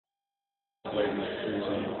late in the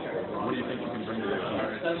season. What do you think you can bring to the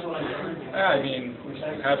team? I mean,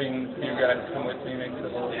 having you guys come with me makes it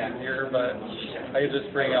a little easier, but I could just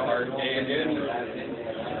bring a hard game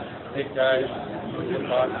and take guys with the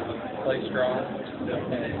puck, play strong,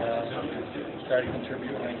 and try to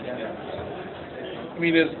contribute when I can. I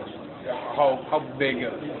mean, how big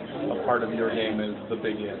a part of your game is the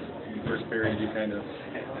big hit? In the first period, you kind of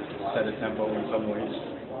set a tempo in some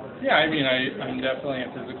ways. Yeah, I mean, I'm definitely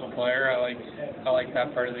a physical player. I like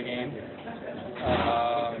that part of the game.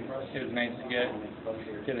 It was nice to get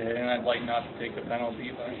a hit, and I'd like not to take a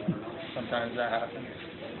penalty, but sometimes that happens.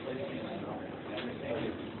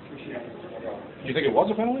 Do you think it was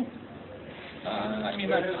a penalty? I mean,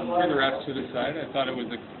 that's for the refs to decide. I thought it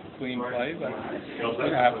was a clean play, but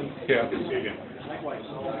it happens. Yeah.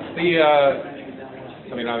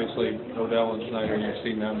 I mean, obviously, Odell and Snyder, you've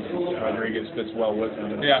seen them. Rodriguez fits well with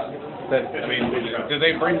them. Yeah. I mean, do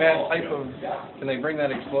they bring that can they bring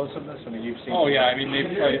that explosiveness? I mean, you've seen. Oh yeah, I mean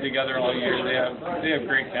they've played together all year. They have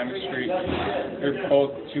great chemistry. They're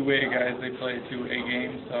both two-way guys. They play a two-way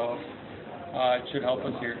game, so it should help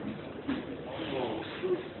us here.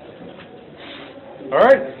 All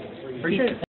right. Appreciate it.